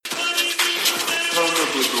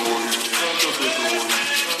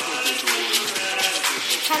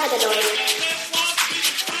Mystic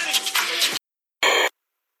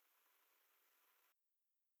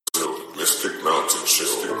Mountain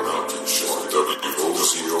Show,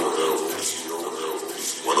 WOZO-LP,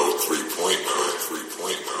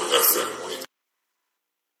 103.9 FM.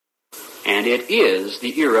 And it is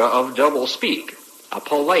the era of double-speak, a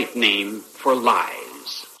polite name for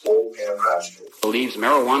lies. Believes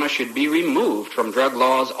marijuana should be removed from drug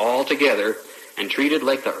laws altogether and treated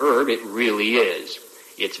like the herb it really is.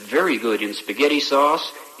 It's very good in spaghetti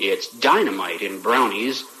sauce. It's dynamite in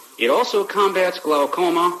brownies. It also combats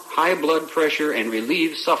glaucoma, high blood pressure, and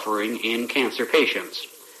relieves suffering in cancer patients.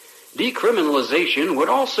 Decriminalization would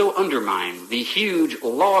also undermine the huge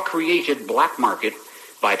law-created black market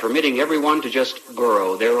by permitting everyone to just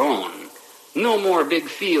grow their own. No more big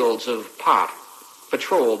fields of pot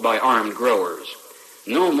patrolled by armed growers.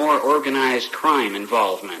 No more organized crime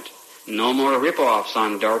involvement. No more rip-offs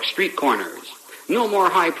on dark street corners. No more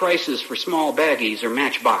high prices for small baggies or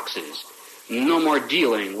matchboxes. No more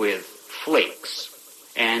dealing with flakes.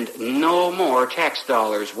 And no more tax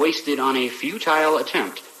dollars wasted on a futile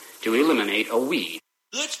attempt to eliminate a weed.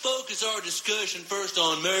 Let's focus our discussion first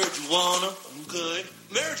on marijuana, okay?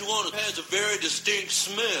 Marijuana has a very distinct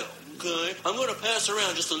smell, okay? I'm going to pass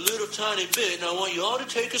around just a little tiny bit, and I want you all to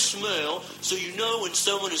take a smell so you know when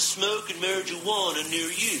someone is smoking marijuana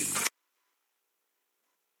near you.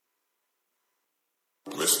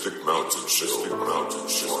 Mystic Mountain Show,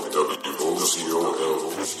 WOZO-LP,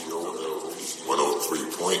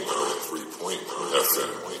 103.9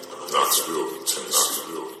 FM, Knoxville,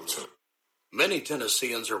 Tennessee. Many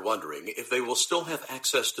Tennesseans are wondering if they will still have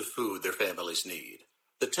access to food their families need.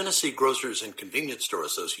 The Tennessee Grocers and Convenience Store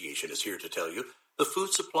Association is here to tell you the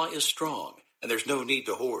food supply is strong and there's no need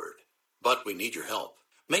to hoard. But we need your help.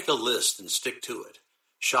 Make a list and stick to it.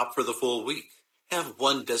 Shop for the full week. Have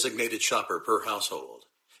one designated shopper per household.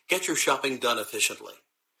 Get your shopping done efficiently.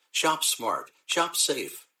 Shop smart, shop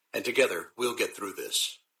safe, and together we'll get through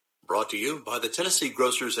this. Brought to you by the Tennessee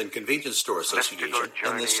Grocers and Convenience Store Association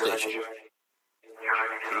and this station.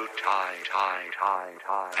 Through time,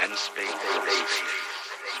 and space.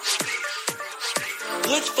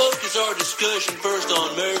 Let's focus our discussion first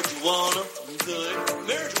on marijuana, okay?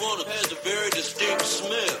 Marijuana has a very distinct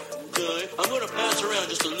smell, okay? I'm going to pass around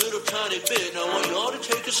just a little tiny bit, and I want you all to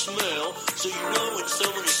take a smell so you know when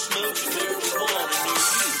someone is smoking marijuana near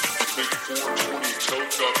you. Big 420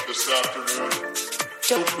 toke up this afternoon.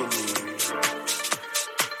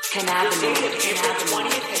 Cannabinoid.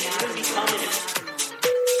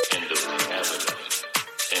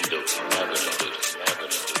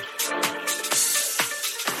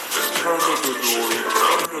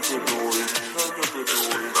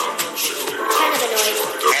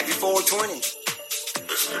 Happy 420.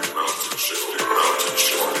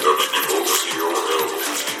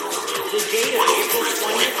 The date of April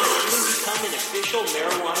 20th will soon become an official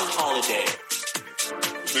marijuana holiday.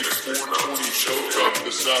 Big 420 choke up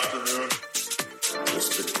this afternoon.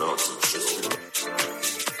 Mystic Mountain Show.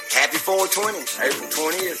 Happy 420. April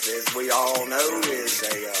 20th, as we all know, is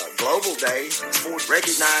a global day for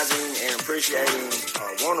recognizing and appreciating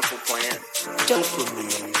a wonderful plant.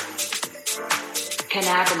 Dopamine.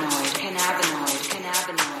 Cannabinoid. Cannabinoid.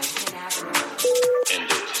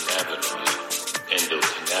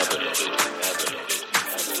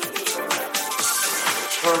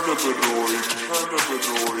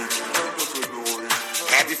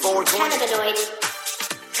 Happy 420.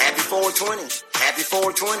 Happy 420. Happy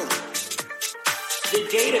 420. The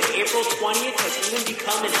date of April 20th has even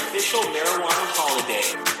become an official marijuana holiday.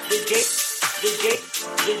 The date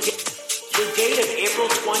of April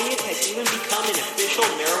 20th has even become an official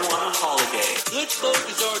marijuana holiday. Let's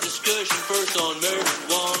focus our discussion first on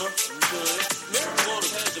marijuana, okay? Marijuana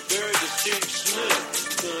has a very distinct smell,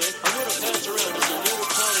 okay? I'm going to pass around just a little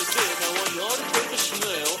tiny bit, and I want you all to take a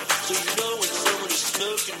smell so you know when someone is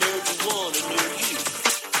smoking marijuana near you.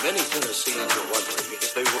 Many Tennesseans are wondering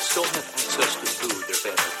if they will still have access to food their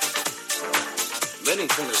family. Many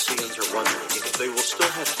Tennesseans are wondering if they will still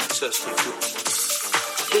have access to food.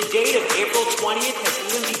 The date of April 20th has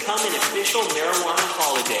even become an official marijuana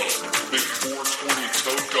holiday. Big 420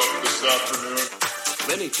 toke up this afternoon.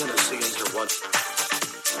 Many Tennesseans are wondering.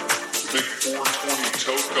 Big 420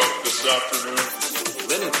 toke up this afternoon.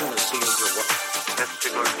 Many Tennesseans are wondering.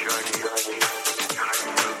 Mystical journey through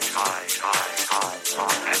time,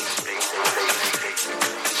 and space.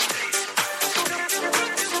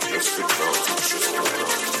 Mystic Mountain Show,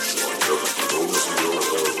 WOZO-LP,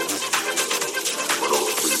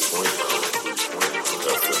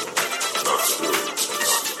 103.9 FM, Knoxville,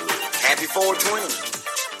 Tennessee. Happy 420.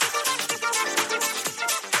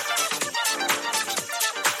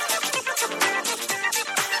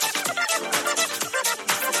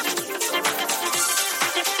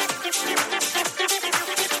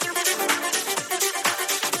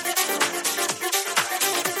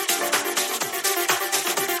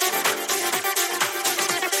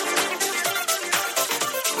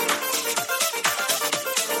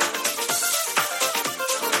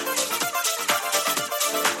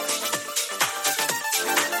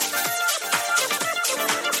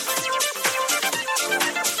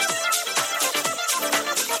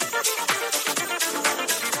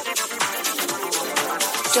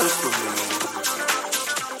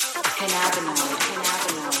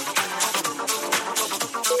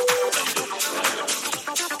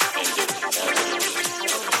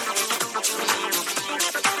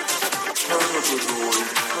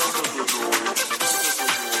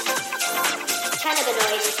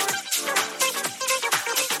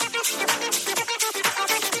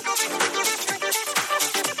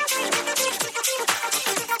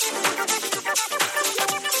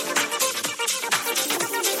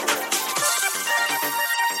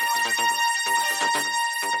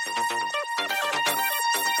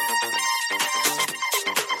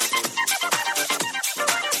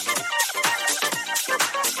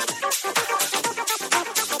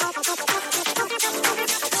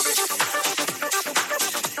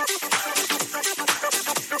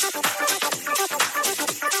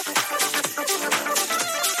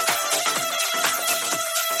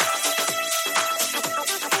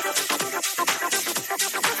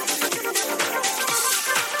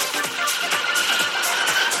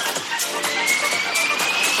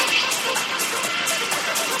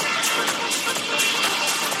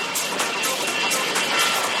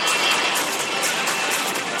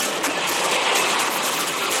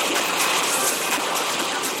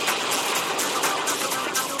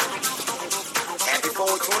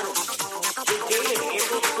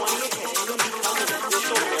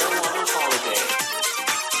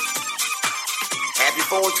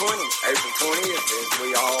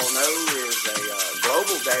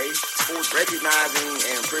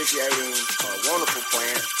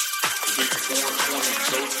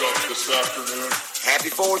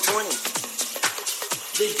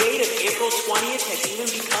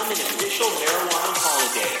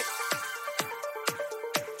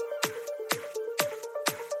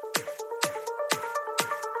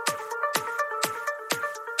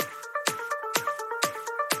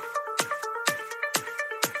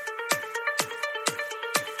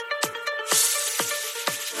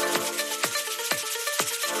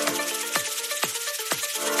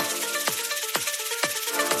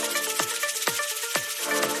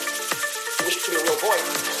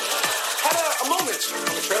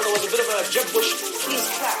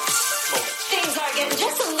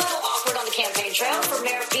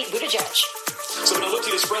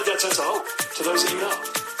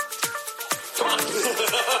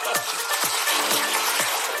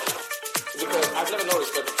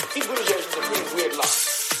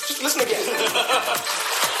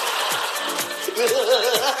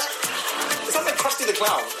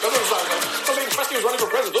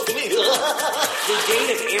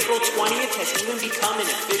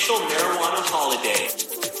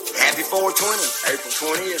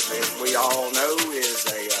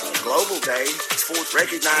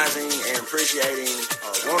 Recognizing and appreciating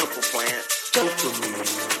a wonderful plant. Dopamine.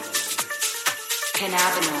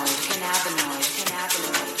 Cannabinoid.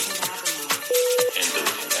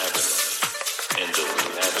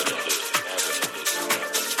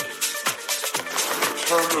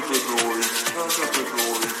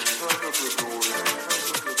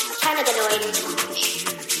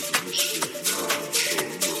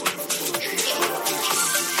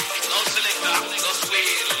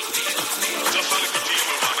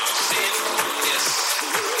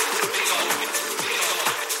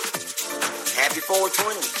 Happy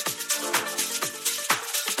 420.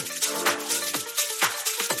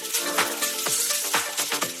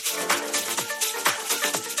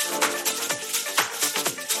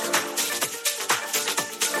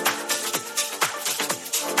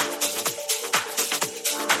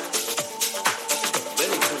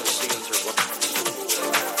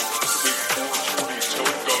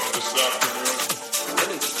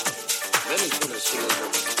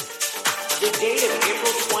 The date of April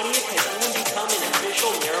 20th has even become an official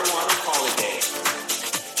marijuana holiday.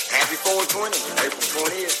 Happy 420. April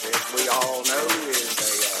 20th, as we all know, is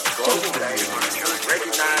a global day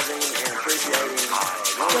recognizing and appreciating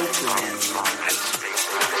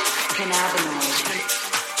Cannabinoid.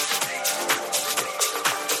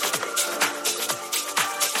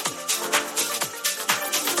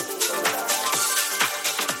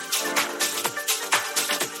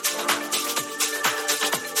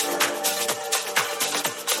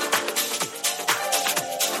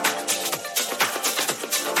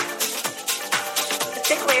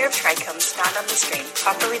 Found on the strain,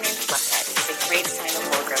 properly named Fluffhead, is a great sign of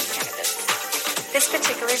full-grown cannabis. This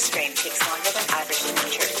particular strain takes longer than average to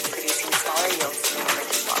mature, producing smaller yields than average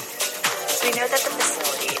as well. So we know that the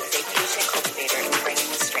facility is a patient cultivator in bringing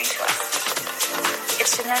the strain to us.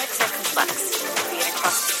 Its genetics are complex, being a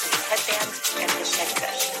cross between headband and fishhead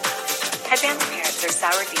kush. Headband's parents are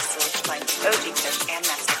sour diesel, combined with OG kush and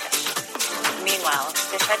master kush. Meanwhile,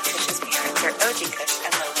 Fishhead Kush's parents are OG Kush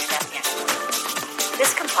and Lowland Afghan.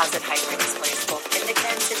 This composite hybrid displays both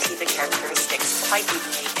indica and sativa characteristics quite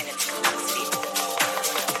evenly in its complexity.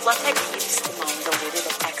 Fluffhead keeps the mind diluted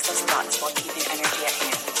of excess thoughts while keeping energy at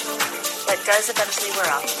hand, but does eventually wear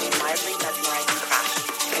off in a mildly mesmerizing crash,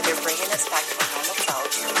 either bringing us back to our normal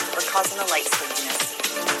selves or causing a light sleepiness.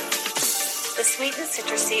 The sweet and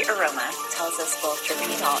citrusy aroma tells us both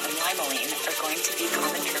terpenol and limonene are going to be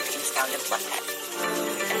common terpenes found in Fluffhead,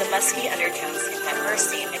 and the musky undertones hint that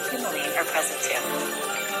myrcene and humulene are present too.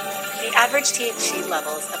 The average THC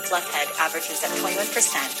levels of Fluffhead averages at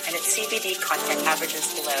 21%, and its CBD content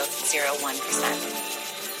averages below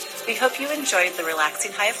 0.1%. We hope you enjoyed the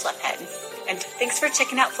relaxing high of Fluffhead, and thanks for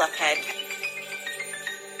checking out Fluffhead.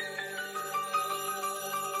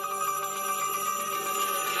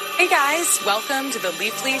 Hey guys, welcome to the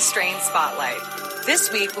Leafly Strain Spotlight.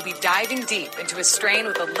 This week we'll be diving deep into a strain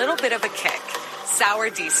with a little bit of a kick,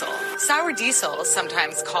 Sour Diesel. Sour Diesel,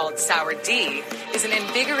 sometimes called Sour D, is an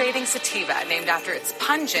invigorating sativa named after its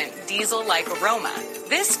pungent diesel-like aroma.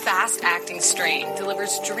 This fast-acting strain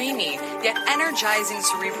delivers dreamy yet energizing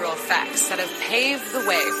cerebral effects that have paved the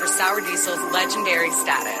way for Sour Diesel's legendary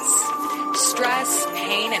status. Stress,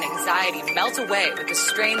 pain, and anxiety melt away with the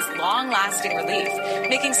strain's long-lasting relief,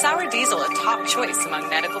 making Sour Diesel a top choice among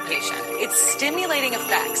medical patients. Its stimulating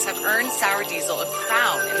effects have earned Sour Diesel a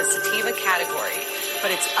crown in the sativa category,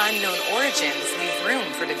 but its unknown origins leave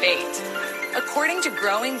room for debate. According to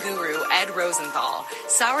growing guru Ed Rosenthal,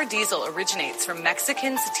 Sour Diesel originates from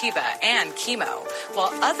Mexican sativa and chemo,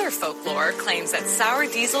 while other folklore claims that Sour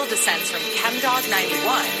Diesel descends from Chemdog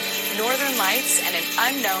 91, Northern Lights, and an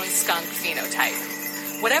unknown skunk phenotype.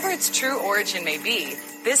 Whatever its true origin may be,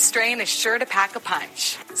 this strain is sure to pack a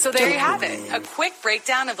punch. So there you have it, a quick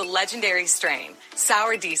breakdown of the legendary strain,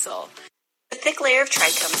 Sour Diesel. The thick layer of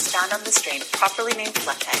trichomes found on the strain properly named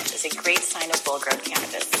Fluffhead is a great sign of full-grown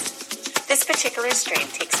cannabis. This particular strain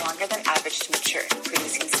takes longer than average to mature,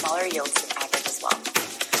 producing smaller yields than average as well.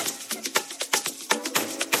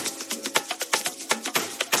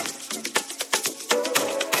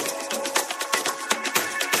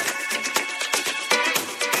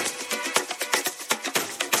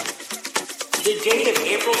 The date of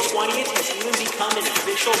April 20th has even become an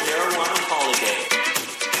official marijuana holiday.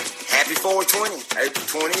 Happy 420. April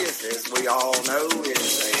 20th, as we all know,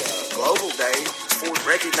 is a global day for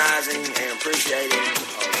recognizing and appreciating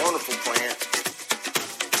a wonderful plant.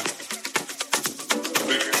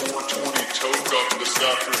 Big 420 toke up this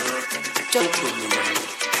afternoon.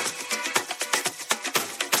 Dopamine.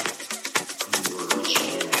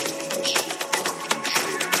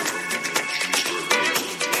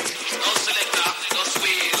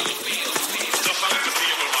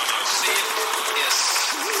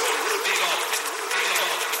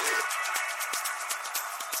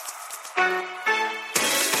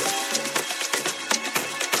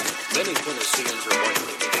 Many Tennesseans are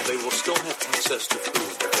wondering if they will still have access to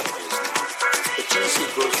food their families need. The Tennessee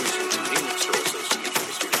Grocers and Convenience Store Association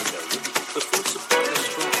is here to tell you the food supply is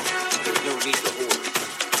strong. There's no need to hoard,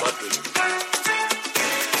 but we can.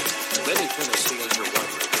 Many Tennesseans are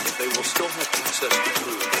wondering if they will still have access to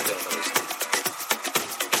food their families need.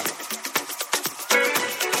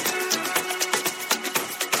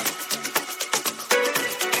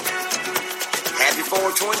 Happy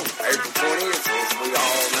 420. April 20th, as we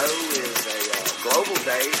all know, is a global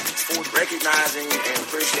day for recognizing and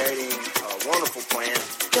appreciating a wonderful plant.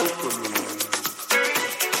 Dopamine.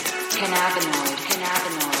 Cannabinoid.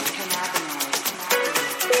 Cannabinoid.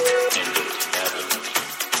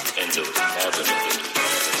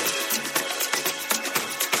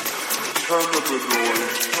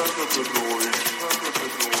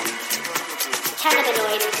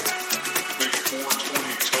 Big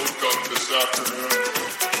 420 toke up this afternoon.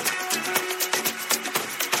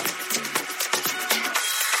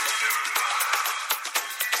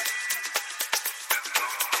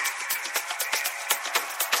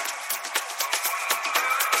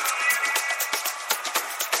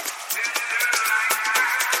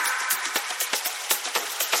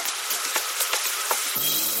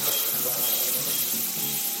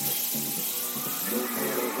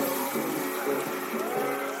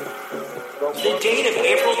 The date of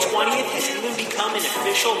April 20th has even become an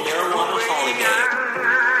official marijuana holiday.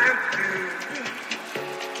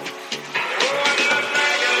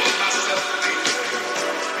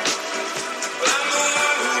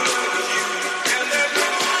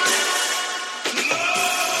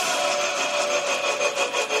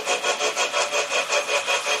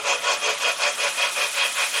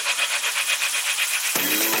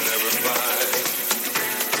 You'll never find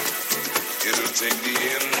it'll take the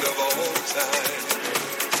end of a whole time.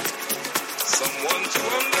 Someone to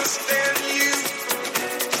understand you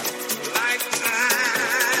like I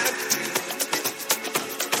do.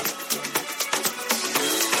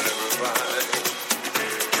 You'll never find.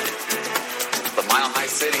 The Mile High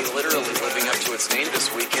City literally living up to its name this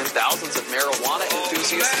weekend. Thousands of marijuana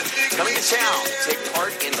enthusiasts coming to town to take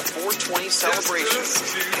part in the 420 celebration.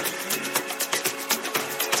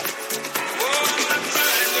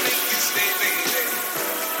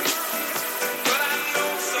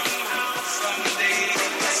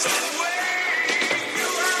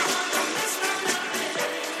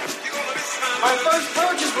 My first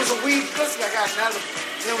purchase was a weed pussy I got now.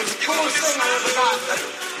 It was the coolest thing I ever got.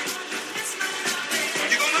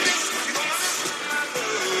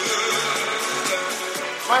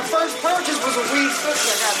 My first purchase was a weed pussy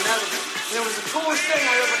I got now. It was the coolest thing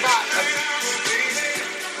I ever got.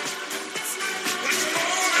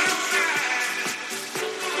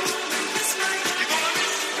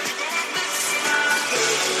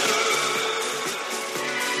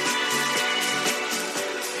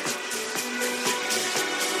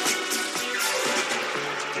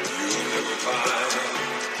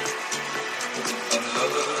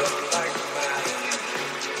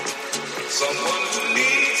 Someone who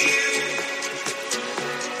needs you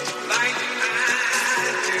like I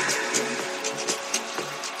do.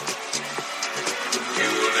 You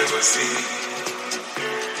will never see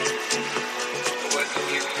what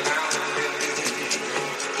you found in me.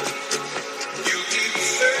 You keep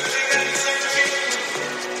searching and searching,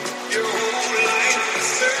 your whole life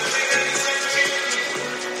searching and searching,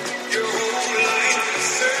 your whole life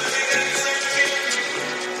searching and searching,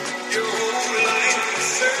 your whole life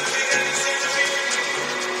searching and searching.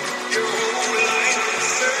 Your whole life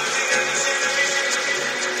searching and searching.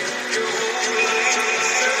 Your whole life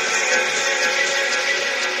searching and searching.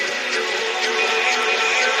 Your whole life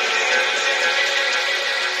searching and searching.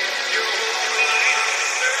 Your whole life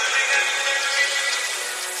searching and searching.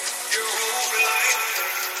 Your whole life.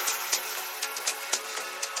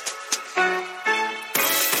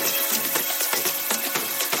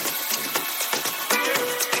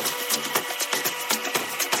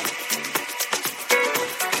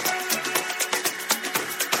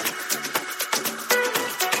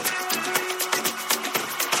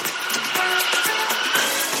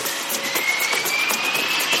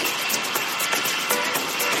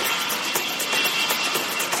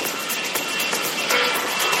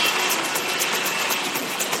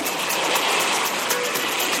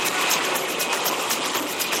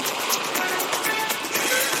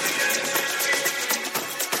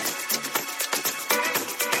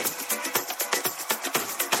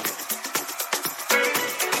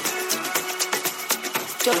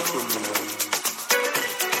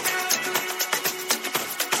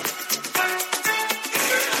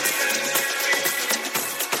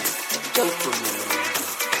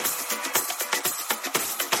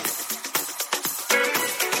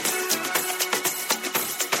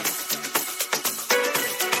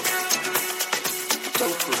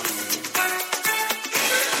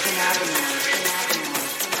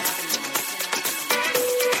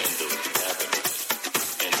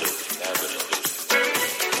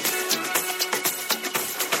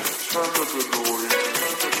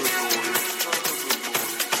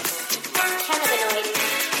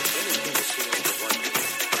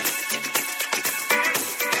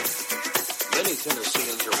 Many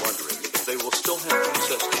Tennesseans are wondering if they will still have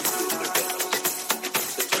access to food in their families.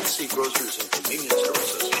 The Tennessee Grocers and Convenience Store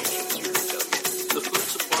Association is here to tell you the food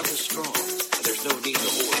supply is strong and there's no need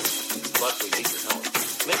to hoard. But we need your help.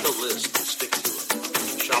 Make a list and stick to it.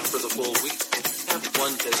 Shop for the full week. Have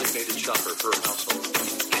one designated shopper per household.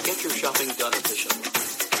 Get your shopping done efficiently.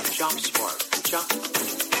 Shop smart. Shop.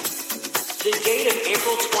 The date of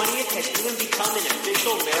April 20th has even become an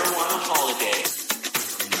official marijuana holiday.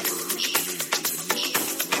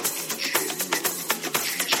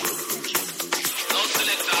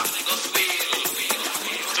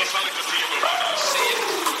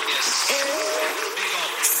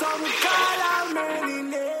 Some call her Mary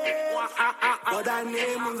name, but her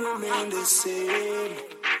name will remain the same.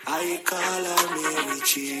 I call her Mary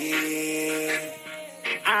Jane.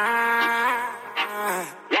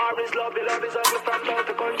 War is love, the love is ugly from down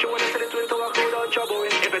to country. When I say the twin to walk without trouble.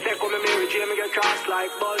 If I take on me Mary Jane, me get crossed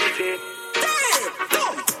like Bunty. Damn!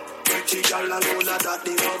 Pretty girl alone that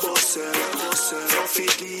they no bustle. No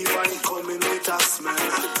fit leave and coming with a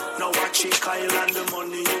smell. Now watch it Kyle and the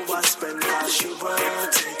money you was spend, cause she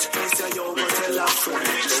worth it. Me say you go tell a friend.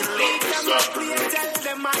 Leave them up, tell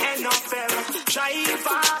them I NFL.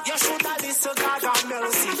 Driver, you shoulda listen God have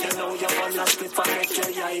mercy. You know you wanna split and make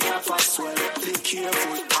your eye up as well. Be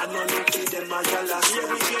careful, I know look it them a jealous.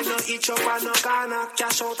 Yeah, we can no each up on no corner,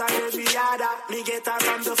 cash out on every other. Me get her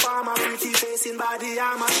from the farmer, pretty face in body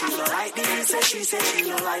armor. She no like the say she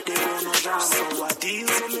no like the no drama. So what deal?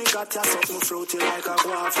 So me got her something fruity like a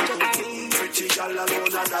guava. Pretty girl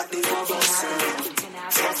alone and that the bubble sell.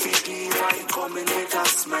 Fluffy divine coming with a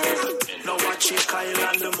smell. Now watch she Kyle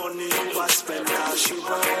and the money you spend, cause she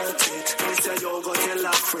worth it. Me say you go tell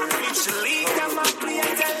a friend. Which league them a play,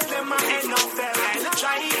 tell them a NFL.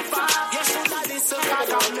 Driver, you should have listened to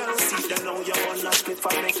God mercy. They know you wanna split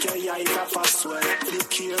for make your eye tap a swell. Be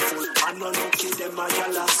careful, I know no kid them a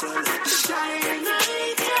yellow cell. Shine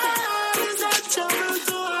light, girl, is a trouble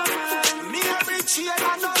to a man. Me a rich here,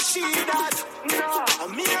 I know she that. No,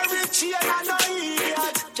 me a rich here, I know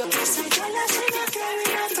idiot. Just say, girl, I should have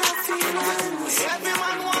carried out a feelings.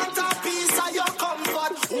 Everyone want a piece of your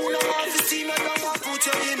comfort. Who know how the team and don't want put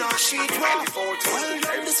you in a sheet rock. Well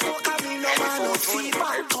done the smoke and me no man no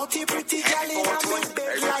feedback. 30 pretty gal in a my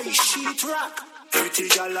bed like sheet rock. Pretty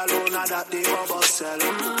gal alone and that they bubble sell.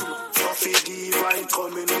 Fluffy divine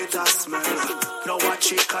coming with a smell. Now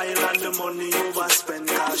watch it Kyle and the money overspend,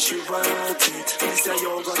 cause she worth it. Me say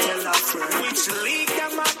you go tell a friend. Which league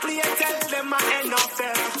them a play, tell them a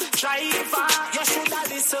NFL. Driver, you shoulda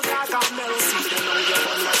listen to God mercy. They know you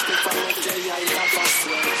wanna stick and make your eye tap a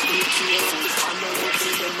swell. Be careful, I know you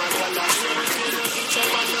see them a dollar swell. You know each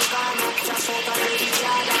up on the corner, just out of the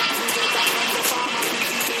yada. You get that from the farmer,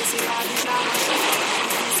 pretty face in all the drama.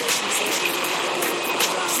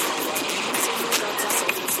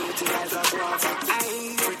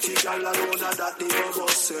 Pretty girl alone and that the bubble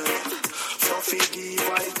sell. Fluffy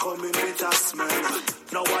divine coming with a smell.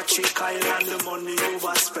 Now watch it Kyle and the money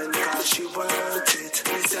overspend, cause she worth it.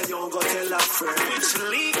 Me say you go tell a friend. Which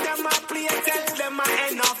league them a play, tell them a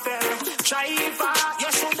NFL. Driver, you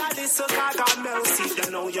shoulda listen to God mercy. They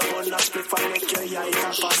know you wanna split for make your eye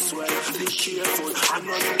tap a swell. Be careful, I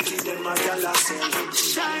know you give them a dollar cell.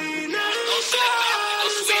 Shine and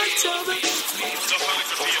stars are trouble.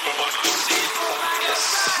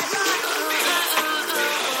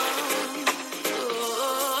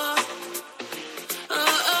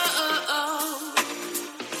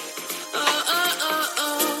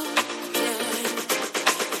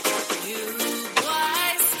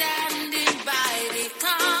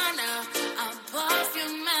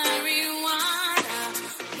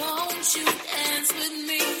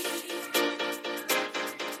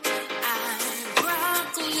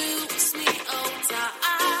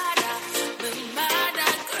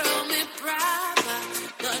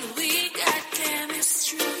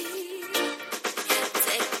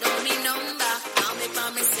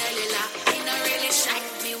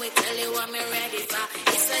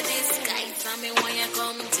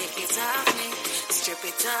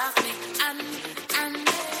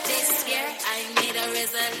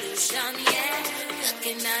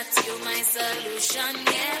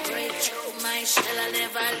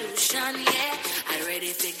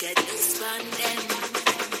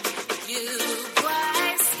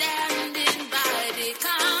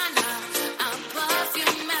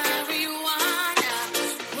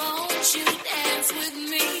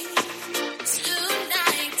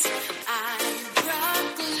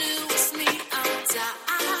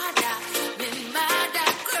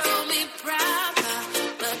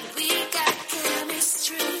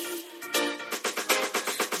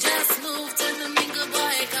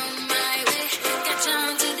 Come my way, catch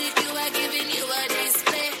on to the queue, I'm giving you a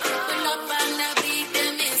display. Pull up and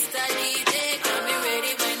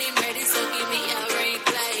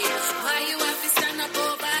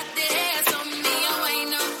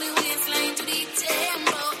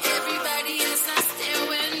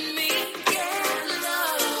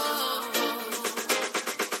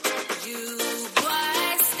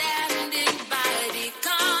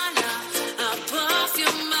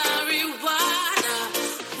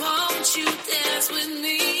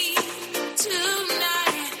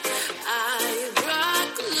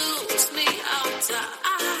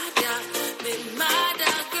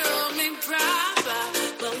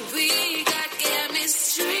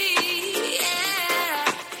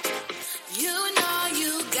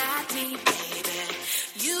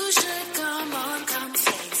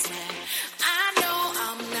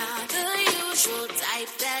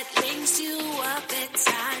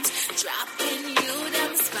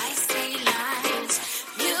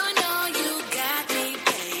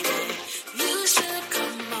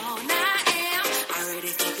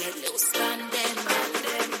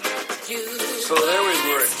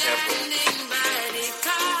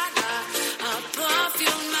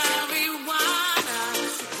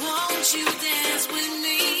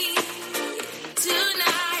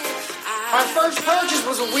first purchase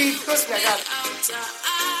was a weed cookie I got.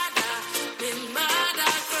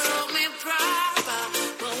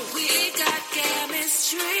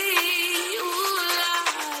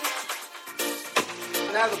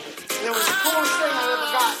 Now, it was the coolest thing I've ever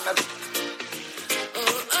gotten.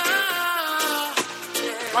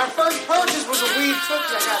 My first purchase was a weed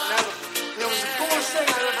cookie I got. Now, it was the coolest thing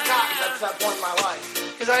I've ever gotten at that point in my life.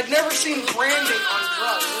 Because I'd never seen branding on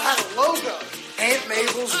drugs. It had a logo. Aunt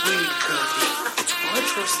Mabel's weed cookie. Oh, I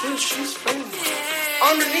trust this. She's famous.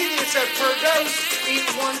 Underneath it said per dose, eat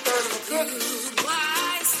 1/3 of a cookie.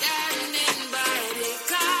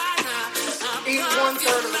 Eat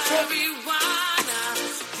 1/3 of a cookie.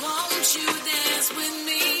 Won't you dance with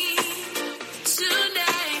me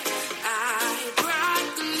tonight? I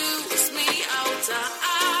rock loose me out.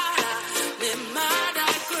 Me mad, I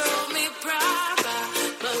grow me proper,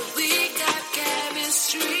 but we got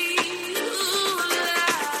chemistry.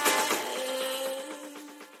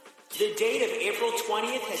 The date of April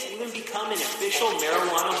 20th has even become an official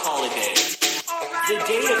marijuana holiday. The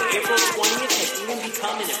date of April 20th has even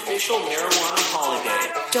become an official marijuana holiday.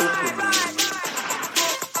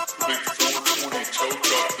 Big 420 tow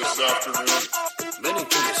truck this afternoon. Many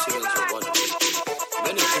Tennesseans are wondering.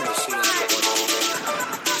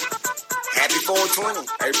 Happy 420.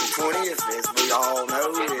 April 20th, as we all know,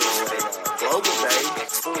 is a global day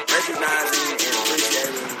for recognizing and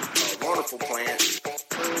appreciating a wonderful plant.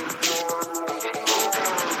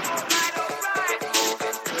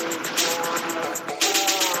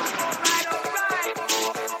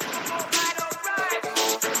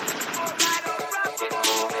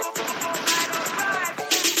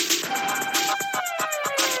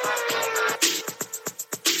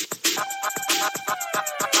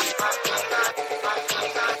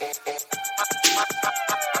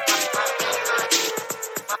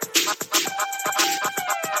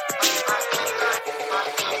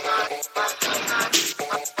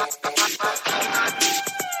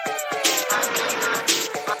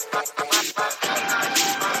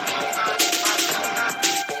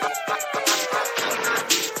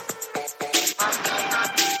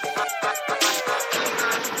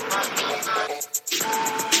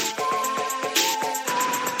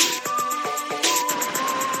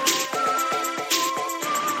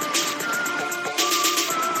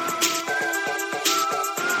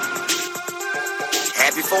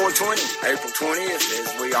 Happy 420. April 20th, as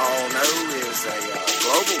we all know, is a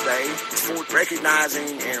global day for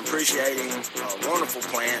recognizing and appreciating a wonderful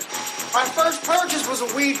plant. My first purchase was a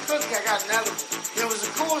weed cookie I got in Helvetica. It was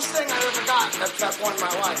the coolest thing I've ever gotten at that point in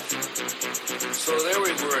my life. So there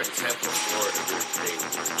we were in Tampa, Florida. They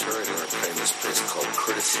were touring and were playing this place called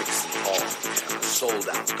Curtis Hickson Hall. Sold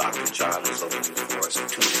out. Dr. John was opening for us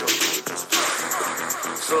 2 shows.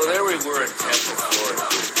 So there we were in Tampa, Florida.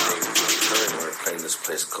 They were touring and were playing this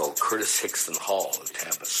place called Curtis Hickson Hall in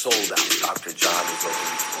Tampa. Sold out. Dr. John was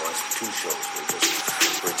opening for us 2 shows.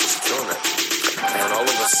 We're just killing it. And all of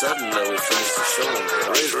a sudden, we finished the show.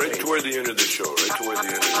 Right toward the end of the show. Right toward the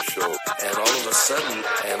end of the show. And all of a sudden,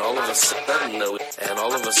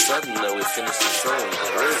 we finished the show.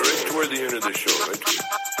 Right toward the end of the show. Right.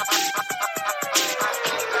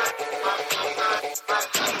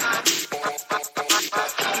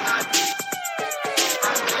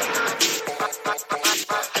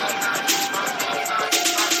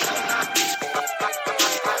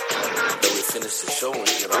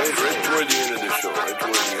 Right toward the end of the show. Right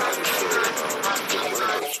toward the end of the show.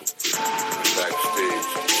 Backstage,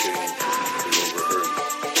 change, we overheard.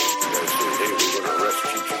 You guys say, hey, we're going to arrest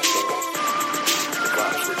Cheech and Chong. The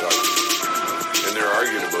cops were talking. And they're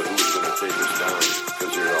arguing about who's going to take us down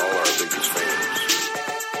because they're all our biggest fans.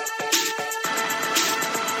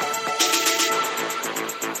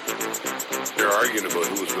 They're arguing about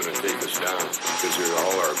who's going to take us down because they're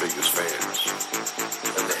all our biggest fans.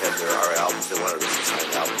 And they had our albums, they wanted us to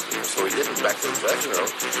sign albums. So we did it back to the dressing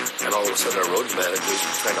room, and all of a sudden our road managers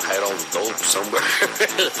were trying to hide all the dope somewhere.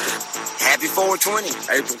 Happy 420.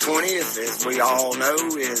 April 20th, as we all know,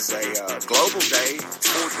 is a global day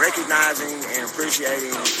for recognizing and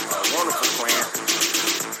appreciating a wonderful plant.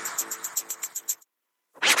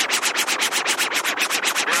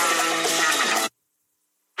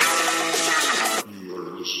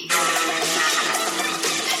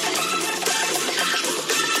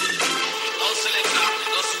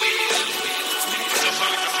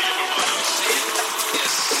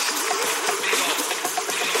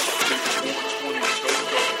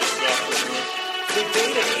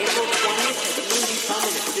 date of April 20th has even become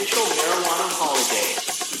an official marijuana holiday.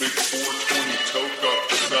 The big 420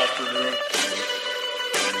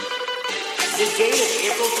 date of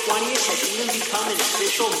April 20th has even become an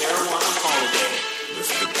official marijuana holiday.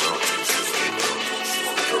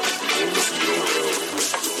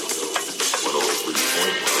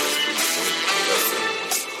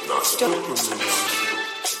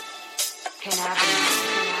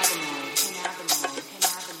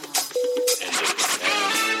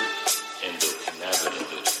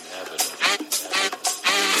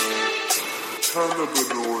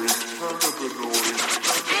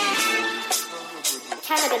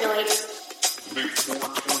 Cannabinoid. Big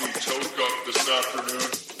 420 toke up this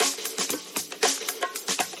afternoon.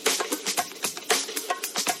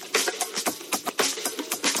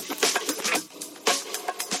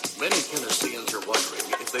 Many Tennesseans are wondering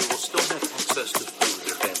if they will still have access to food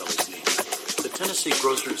their families need. The Tennessee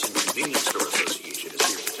Grocers and Convenience Store Association is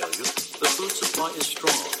here to tell you the food supply is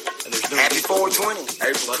strong, and there's no Happy need for 420,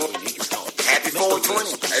 April but 20. we need your help. Happy Make a 420,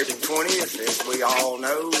 list. April 20th, as we all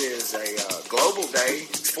know, is a global day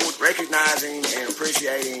for recognizing and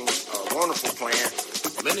appreciating a wonderful plant.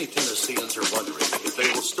 Many Tennesseans are wondering if they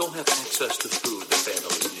will still have access to food their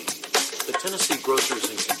families need. The Tennessee Grocers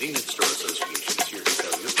and Convenience Store Association is here to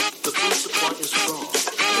tell you the food supply is strong,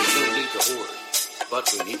 and there's no need to hoard. But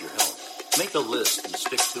we need your help. Make a list and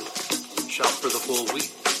stick to it. Shop for the full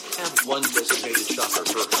week. Have one designated shopper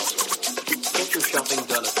per household. Get your shopping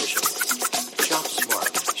done efficiently. Shop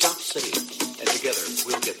smart. Shop safe. And together,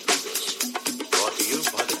 we'll get through this. Brought to you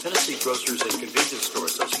by the Tennessee Grocers and Convenience Store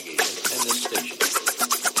Association and this station.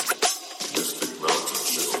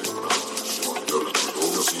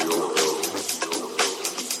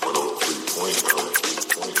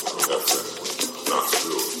 FM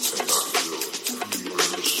Knoxville,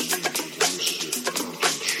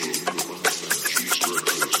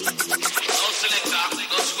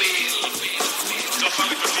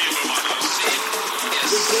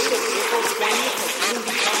 The date of April 20th has even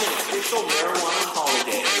become an official marijuana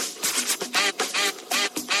holiday.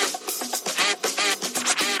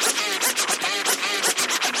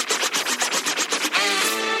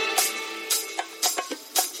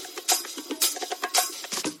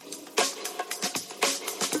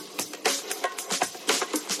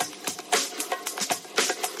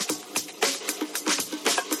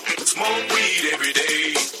 Smoke weed every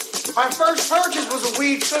day. My first purchase was a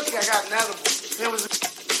weed cookie. I got an edible. And it was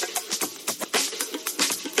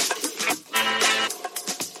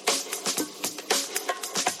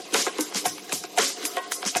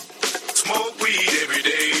Smoke weed every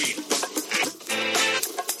day.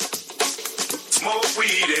 Smoke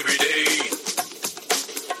weed every day.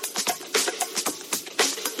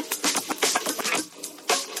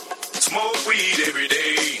 Smoke weed every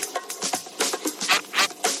day.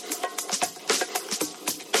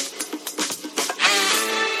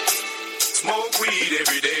 Smoke weed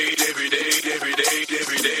every day, every day, every day,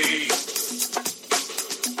 every day.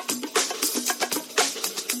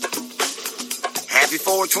 Happy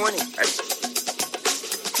 420.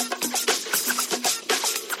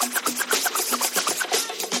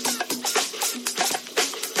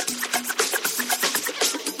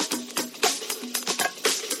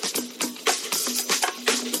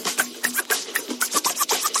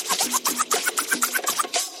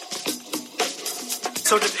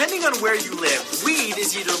 So depending on where you live, weed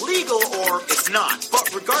is either legal or it's not.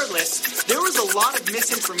 But regardless, there is a lot of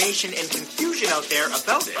misinformation and confusion out there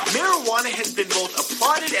about it. Marijuana has been both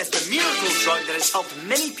applauded as the miracle drug that has helped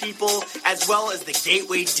many people, as well as the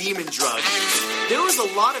gateway demon drug. There is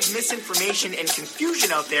a lot of misinformation and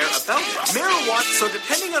confusion out there about it. Marijuana, so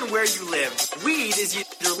depending on where you live, weed is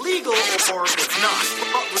either legal or it's not.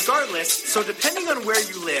 But regardless, so depending on where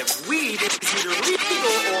you live, weed is either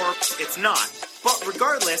legal or it's not. But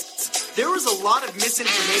regardless, there is a lot of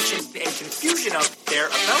misinformation and confusion out there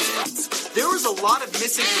about it. There is a lot of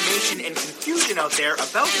misinformation and confusion out there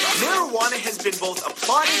about it. Marijuana has been both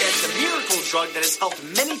applauded as the miracle drug that has helped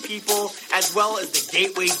many people, as well as the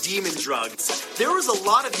gateway demon drugs. There is a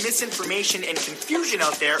lot of misinformation and confusion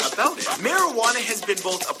out there about it. Marijuana has been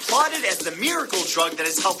both applauded as the miracle drug that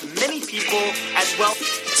has helped many people, as well.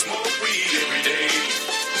 Smoke weed every day.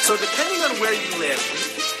 So depending on where you live,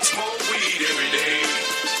 Smoke weed every day.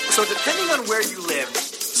 so depending on where you live,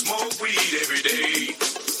 Smoke weed every day.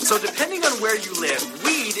 so depending on where you live,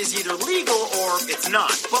 weed is either legal or it's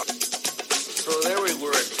not. But So there we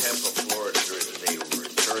were in Tampa, Florida during the day we were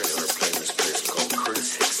touring and we were playing this place called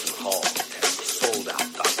Curtis Hickson Hall. And sold out.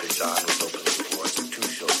 Dr. John was opening for us. 2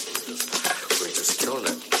 shows. We were just killing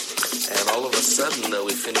it. And all of a sudden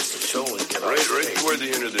we finished the show and get Right stage. toward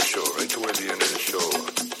the end of the show. Right toward the end of the show.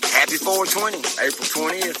 Happy 420. April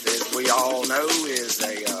 20th, as we all know, is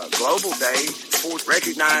a global day for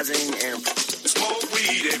recognizing and Smoke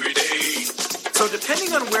weed every day. so So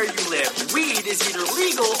depending on where you live, weed is either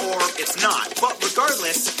legal or it's not. But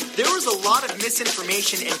regardless, there was a lot of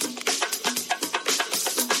misinformation and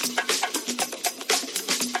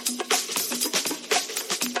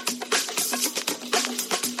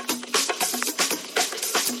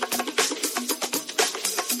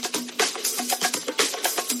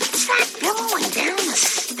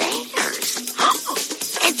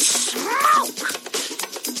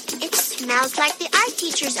Smells like the art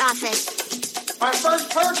teacher's office. My first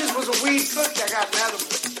purchase was a weed cookie. I got an edible.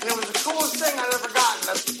 And it was the coolest thing I'd ever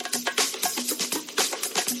gotten.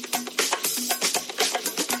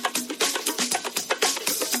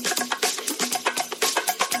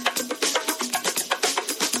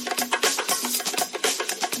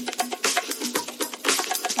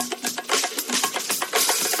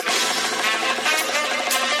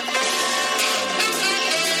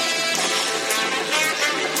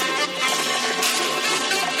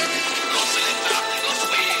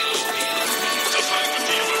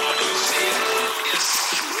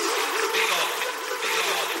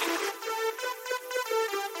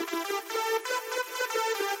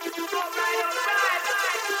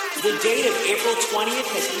 The date of April 20th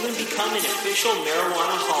has even become an official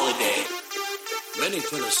marijuana holiday. Many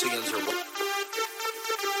Tennesseans are...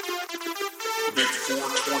 The big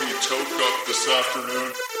 420 toke up this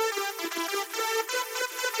afternoon.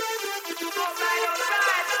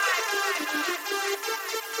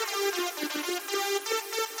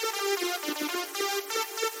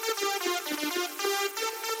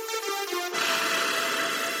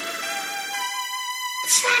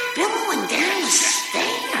 It's that billowing down the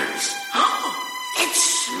stairs. Oh, it's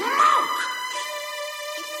smoke.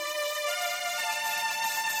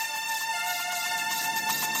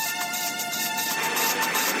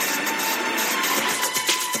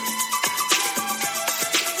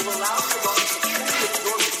 will allow the lungs to truly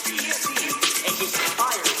absorb the THC and get you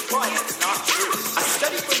fired, but it's not true. A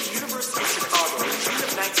study from the University of Chicago in June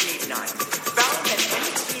of 1989 found that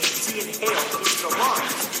any THC inhaled into the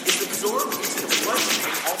lungs is absorbed into the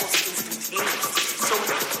bloodstream almost instantaneously. So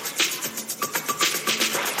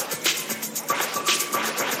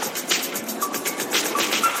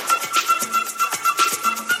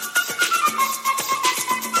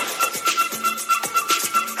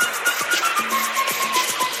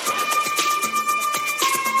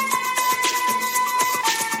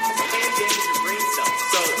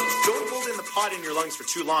for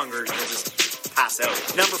too long or you'll just pass out.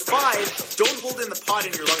 Number 5, don't hold in the pot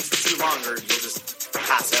in your lungs for too long or you'll just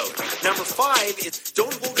pass out. Number 5 is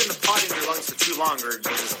don't hold in the pot in your lungs for too long or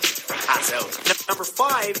you'll just pass out. Number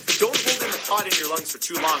 5, don't hold in the pot in your lungs for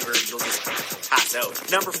too long or you'll just pass out.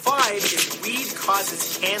 Number 5 is weed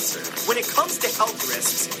causes cancer. When it comes to health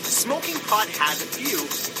risks, smoking pot has a few,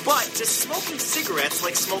 but does smoking cigarettes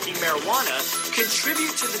like smoking marijuana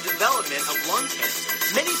contribute to the development of lung cancer?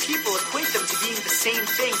 Many people equate them to being the same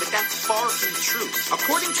thing, but that's far from true.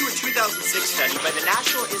 According to a 2006 study by the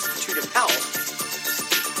National Institute of Health,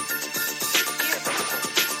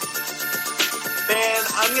 man,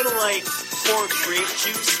 I'm gonna pour grape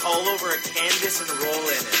juice all over a canvas and roll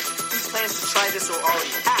in it. Who plans to try this or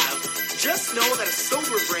already have? Just know that a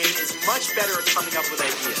sober brain is much better at coming up with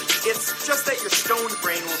ideas. It's just that your stoned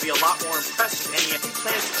brain will be a lot more impressed with any who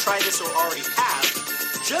plans to try this or already have.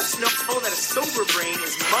 Just know that a sober brain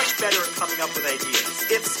is much better at coming up with ideas.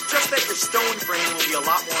 It's just that your stoned brain will be a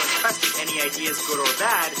lot more impressed with any ideas, good or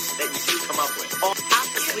bad, that you do come up with. All half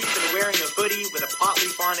asleep and wearing a hoodie with a pot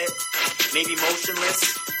leaf on it, maybe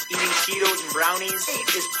motionless, eating Cheetos and brownies,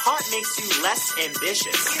 is pot makes you less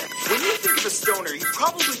ambitious. When you think of a stoner, you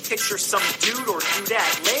probably picture some dude or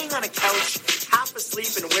dudette laying on a couch, half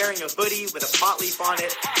asleep and wearing a hoodie with a pot leaf on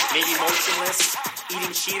it, maybe motionless,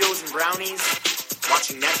 eating Cheetos and brownies,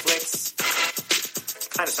 watching Netflix.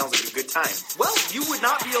 Kind of sounds like a good time. Well, you would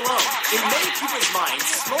not be alone. In many people's minds,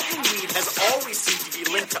 smoking weed has always seemed to be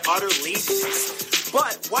linked to utter laziness.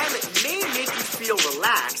 But while it may make you feel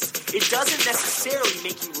relaxed, it doesn't necessarily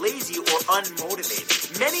make you lazy or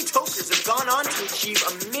unmotivated. Many tokers have gone on to achieve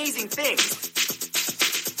amazing things.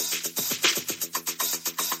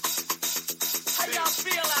 How y'all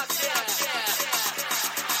feel out there?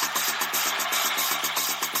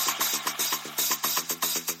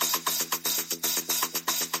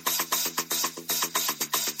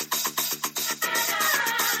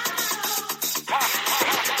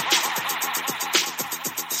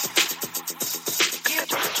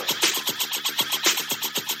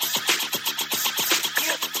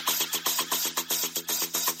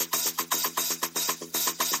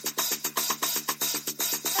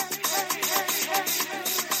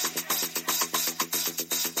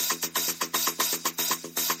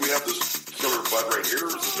 certified right here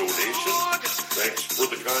is a donation. Thanks for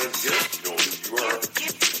the kind gift. You know who you are.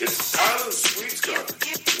 It's Island Sweets Gun.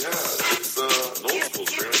 Yeah, it's an old school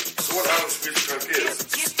strain. So what Island Sweets Gun is,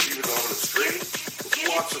 it's even dominant strain with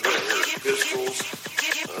lots of red hair pistols.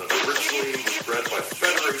 Originally was bred by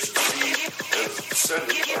Federation Seed and is a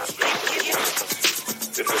descendant of Scotland.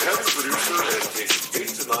 It's a heavy producer and takes 8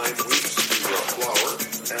 to 9 weeks to flower,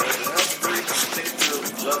 and it has a very distinctive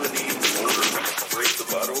lemonine odor. Break the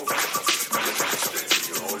bud open. It's distinct. You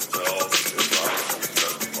can always tell it's Island Sweets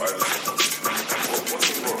Gun by this one. Well, what's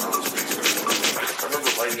the more Island Sweets Gun? I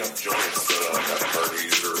remember lighting up joints at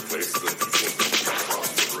parties or places that people would cross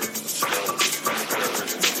the room and smell it.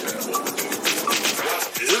 What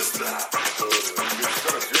is that? It's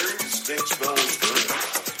got a very distinct smell and burn.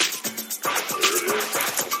 There it is.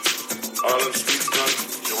 Island Sweets Gun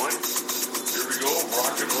joint. Here we go.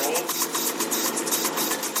 Rock and roll.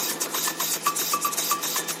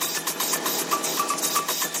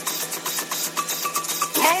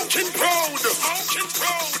 Mountain Road. Mountain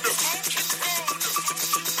Road.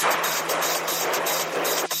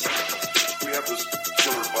 We have this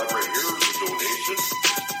killer bud right here as a donation.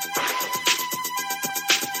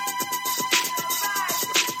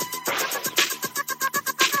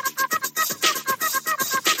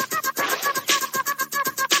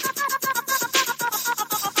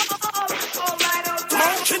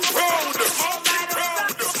 Mountain Road.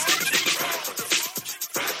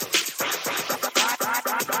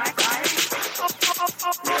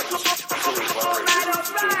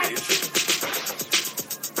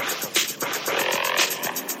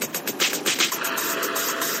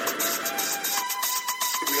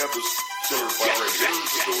 We have this killer bud right here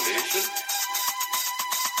as a donation.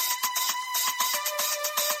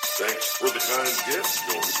 Thanks for the kind gift.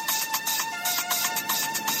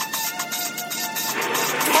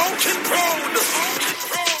 Mountain Road.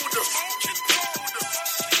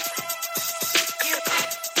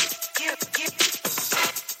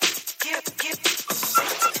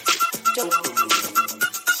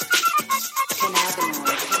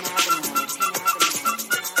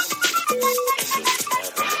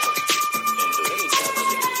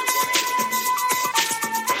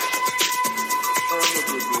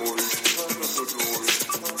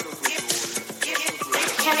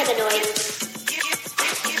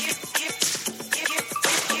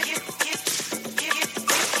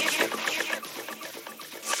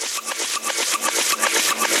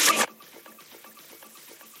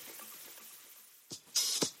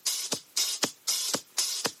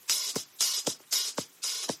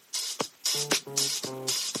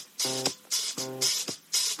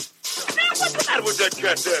 What's the matter with that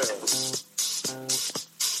cat there?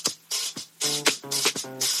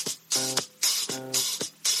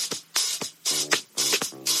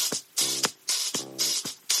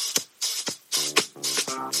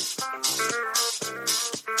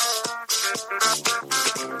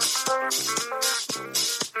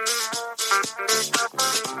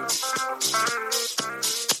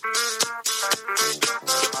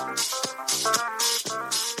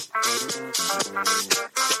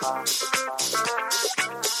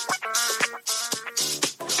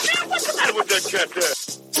 What's the matter with that cat there?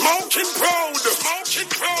 Mountain Road! Mountain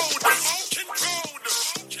Road! Mountain Road!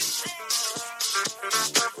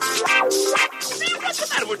 What's the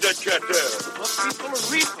matter with that cat there? Must be full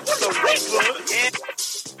of reef. What's a reef?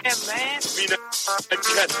 Yeah, man. You mean that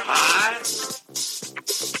cat's high?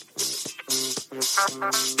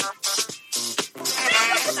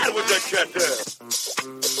 What's the matter with that cat there?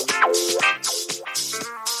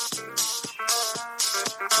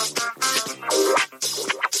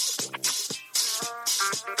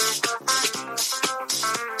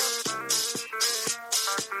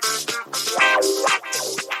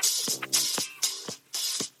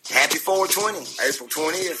 Happy 420. April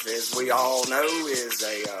 20th, as we all know, is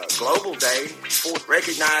a global day for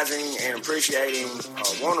recognizing and appreciating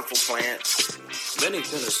wonderful plants. Many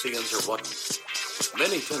Tennesseans are wondering.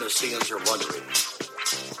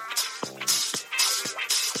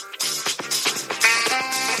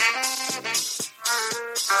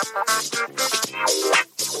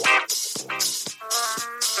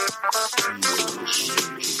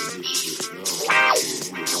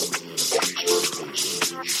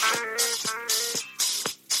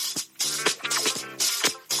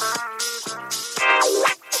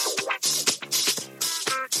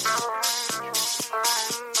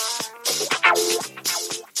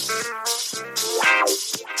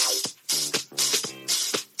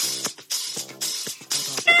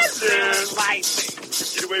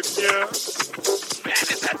 Get away from here. Man,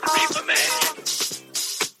 is that the reaper, man?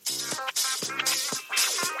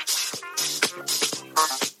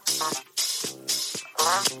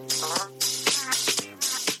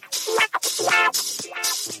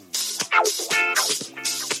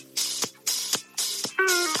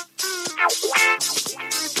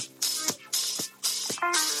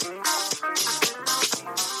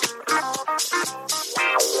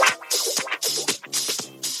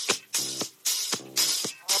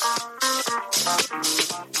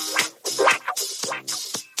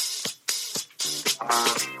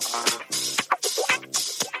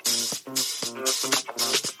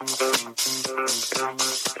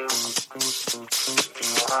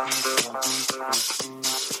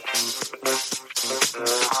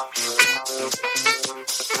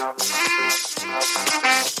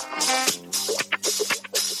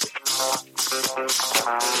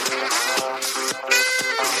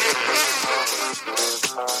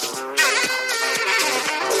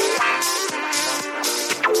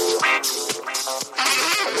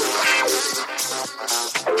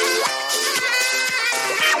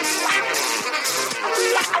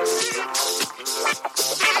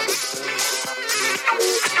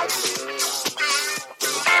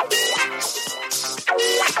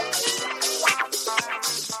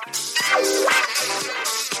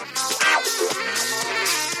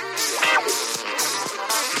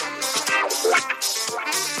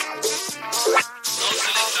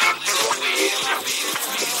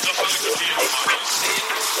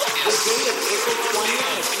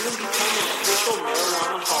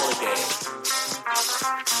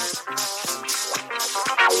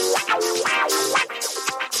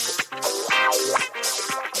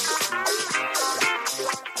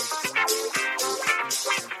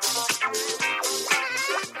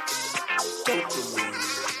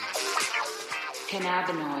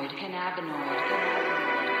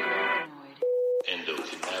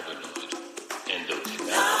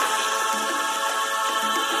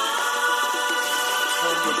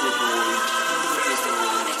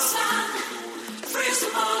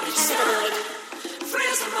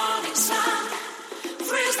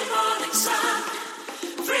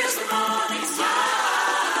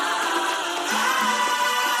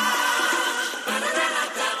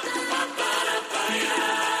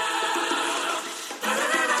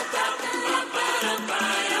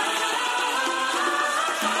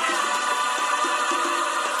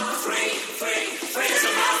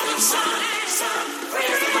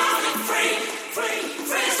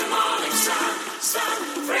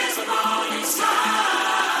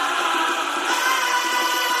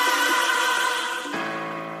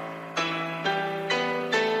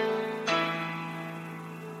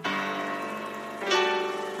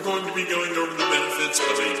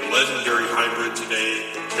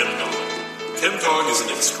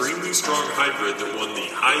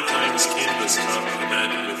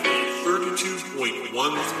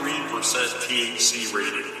 THC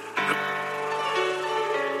rating.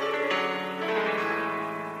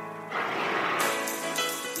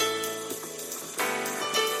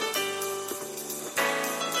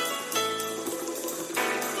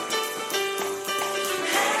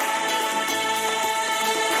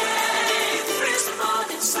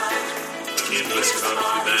 Cannabis comes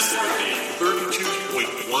with a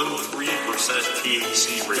 32.13%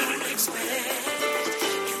 THC rating.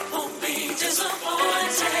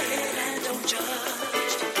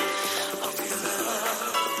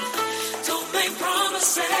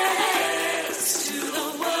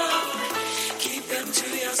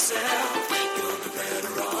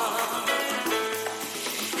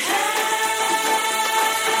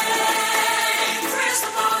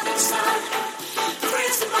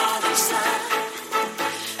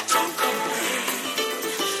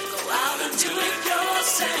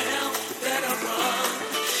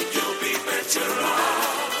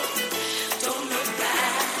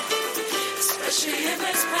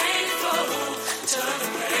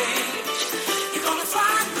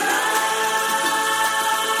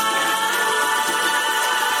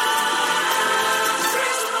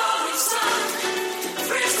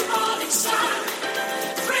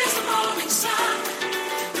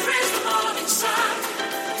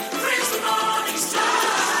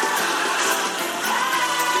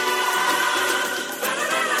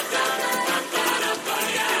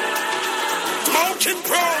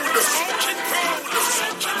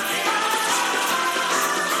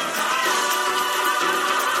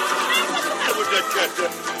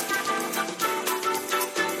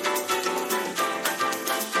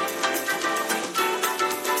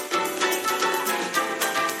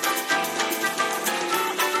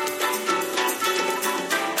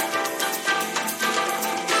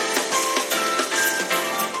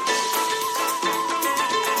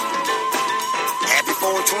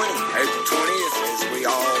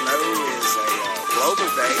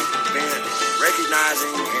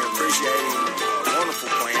 recognizing and appreciating a wonderful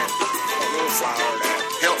plant, a little flower that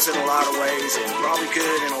helps in a lot of ways and probably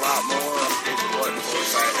could in a lot more if it wasn't for the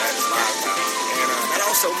fact that it's live about. And that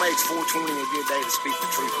also makes 420 a good day to speak the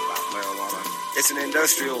truth about marijuana. It's an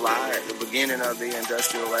industrial lie at the beginning of the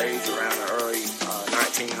industrial age around the early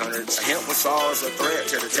 1900s. Hemp was saw as a threat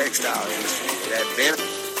to the textile industry. That benefit.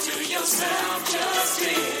 To yourself, just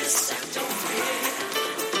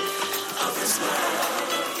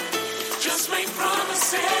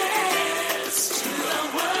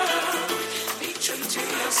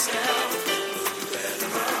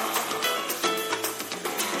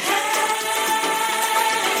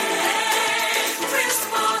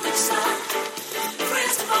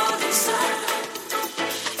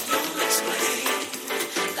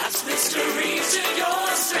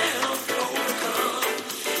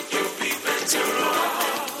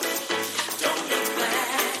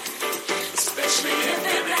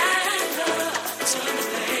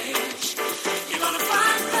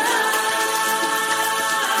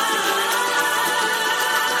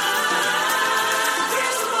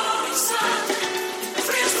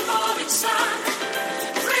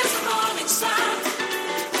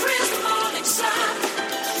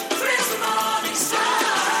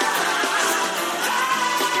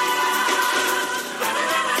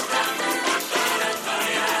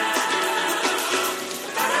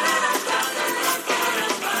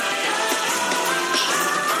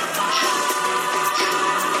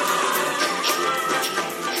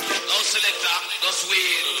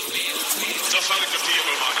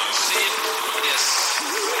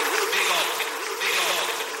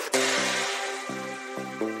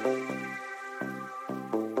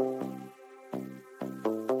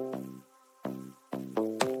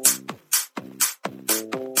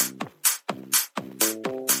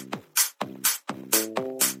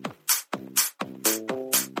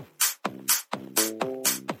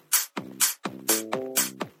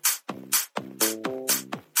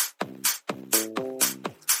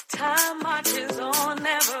Time marches on,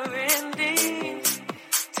 never ending.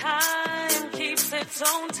 Time keeps its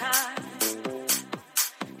own time.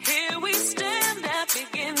 Here we stand at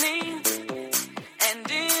beginning,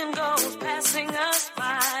 and end goes passing us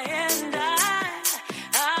by. And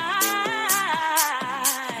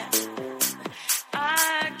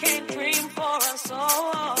I can't dream for us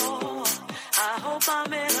all. I hope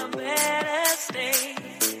I'm in a better state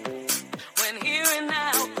when here and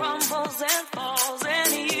now crumbles and falls,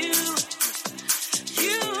 and you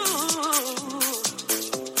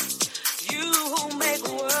who make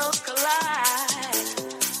worlds collide.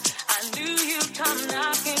 I knew you'd come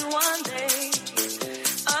knocking one day,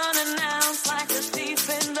 unannounced like a thief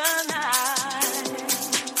in the night.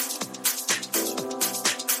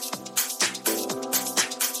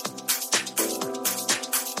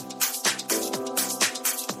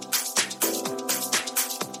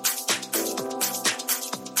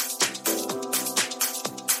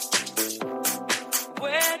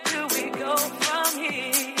 Where do we go from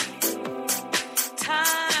here?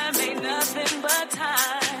 Time ain't nothing but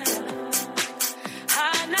time.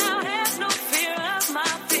 I now have no fear of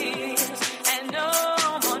my fears, and no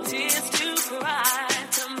more tears to cry.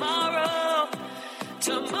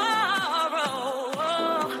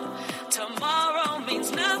 Tomorrow means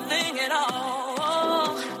nothing at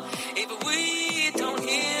all if we don't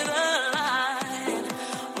hear the line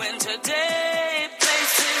when today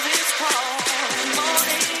places its call.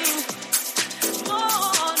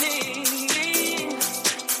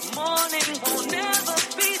 Morning won't never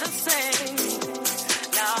be the same.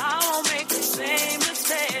 Now I won't make the same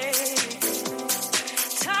mistake.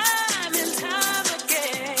 Time and time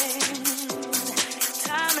again.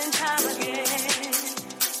 Time and time again.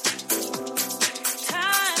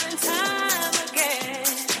 Time and time again.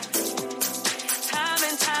 Time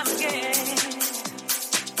and time again.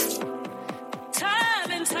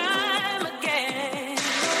 Time and time again.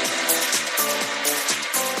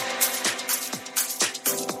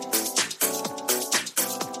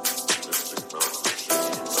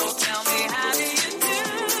 So tell me, how do you do?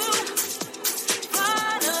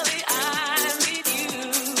 Finally I meet you.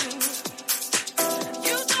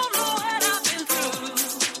 You don't know what I've been through,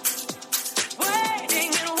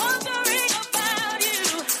 waiting and wondering about you.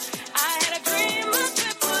 I had a dream my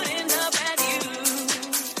trip would end up at you,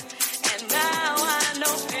 and now I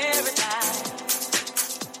know paradise.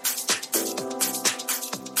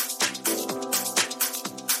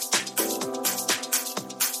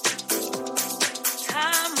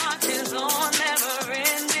 Time marches on, never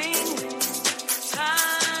ending.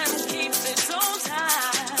 Time keeps its own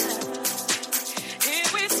time. Here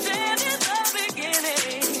we stand at the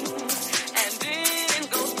beginning, and then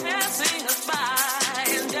goes passing us by.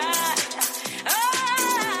 And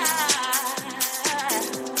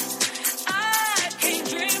I can't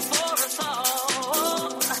dream for us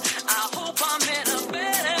all. I hope I'm in a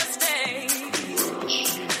better state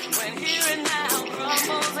when here and now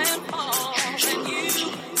crumbles and falls, and you.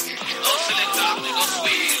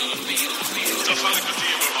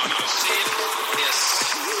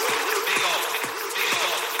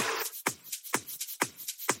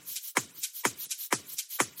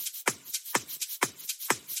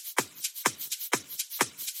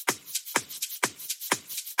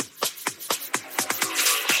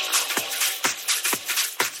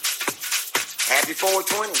 Happy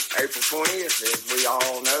 420. April 20th, as we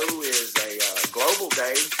all know, is a global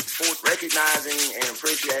day for recognizing and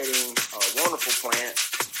appreciating a wonderful plant.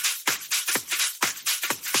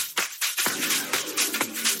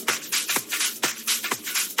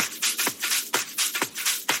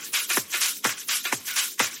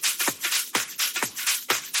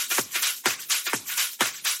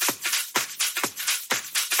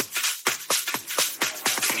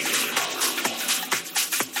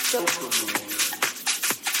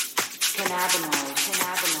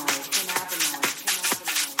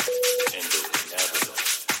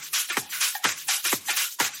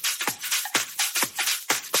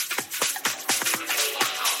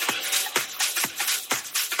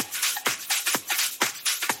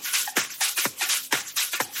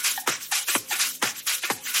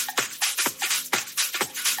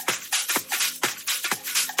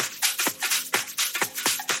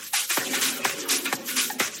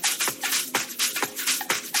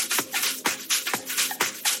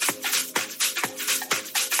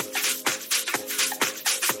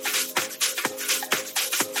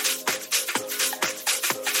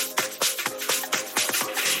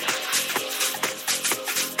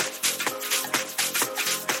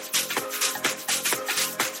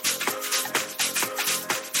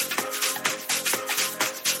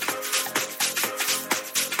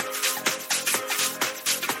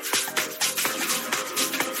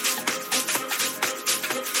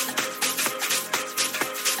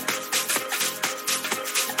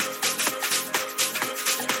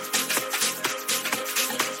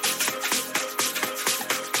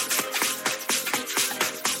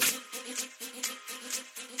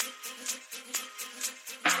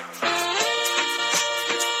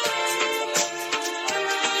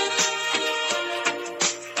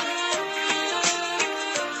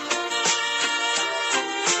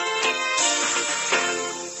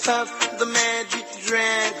 Puff the magic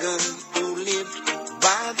dragon who lived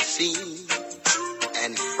by the sea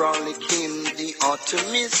and frolic in the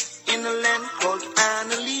autumn mist in a land called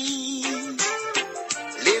Annalee.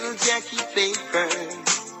 Little Jackie Paper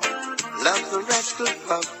loved the rascal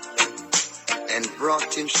Puff and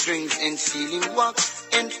brought him strings and sealing wax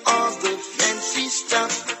and all the fancy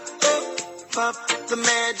stuff. Oh, Puff the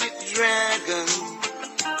magic dragon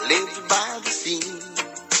lived by the sea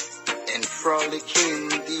and frolic in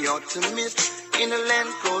the autumn mist in a land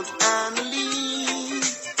called Annalee.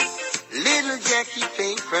 Little Jackie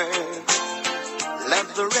Paper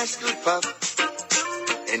loved the rascal Puff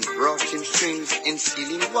and brought him strings and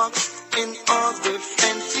sealing wax and all the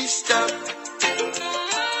fancy stuff.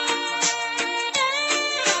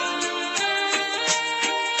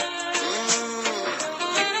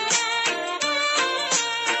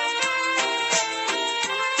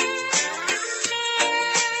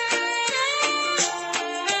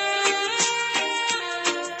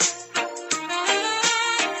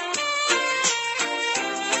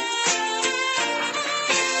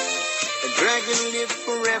 Dragon lived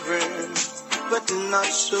forever, but not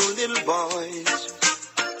so little boys.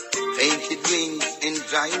 Painted wings and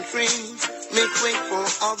giant rings make way for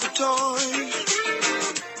all the toys.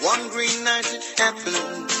 One green night it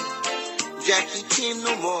happened, Jackie came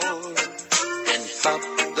no more. And Puff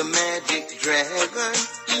the magic dragon,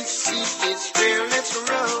 he seized his fearless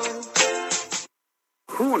roll.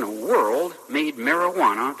 Who in the world made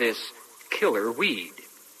marijuana this killer weed?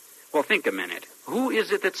 Well, think a minute. Who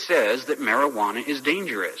is it that says that marijuana is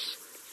dangerous?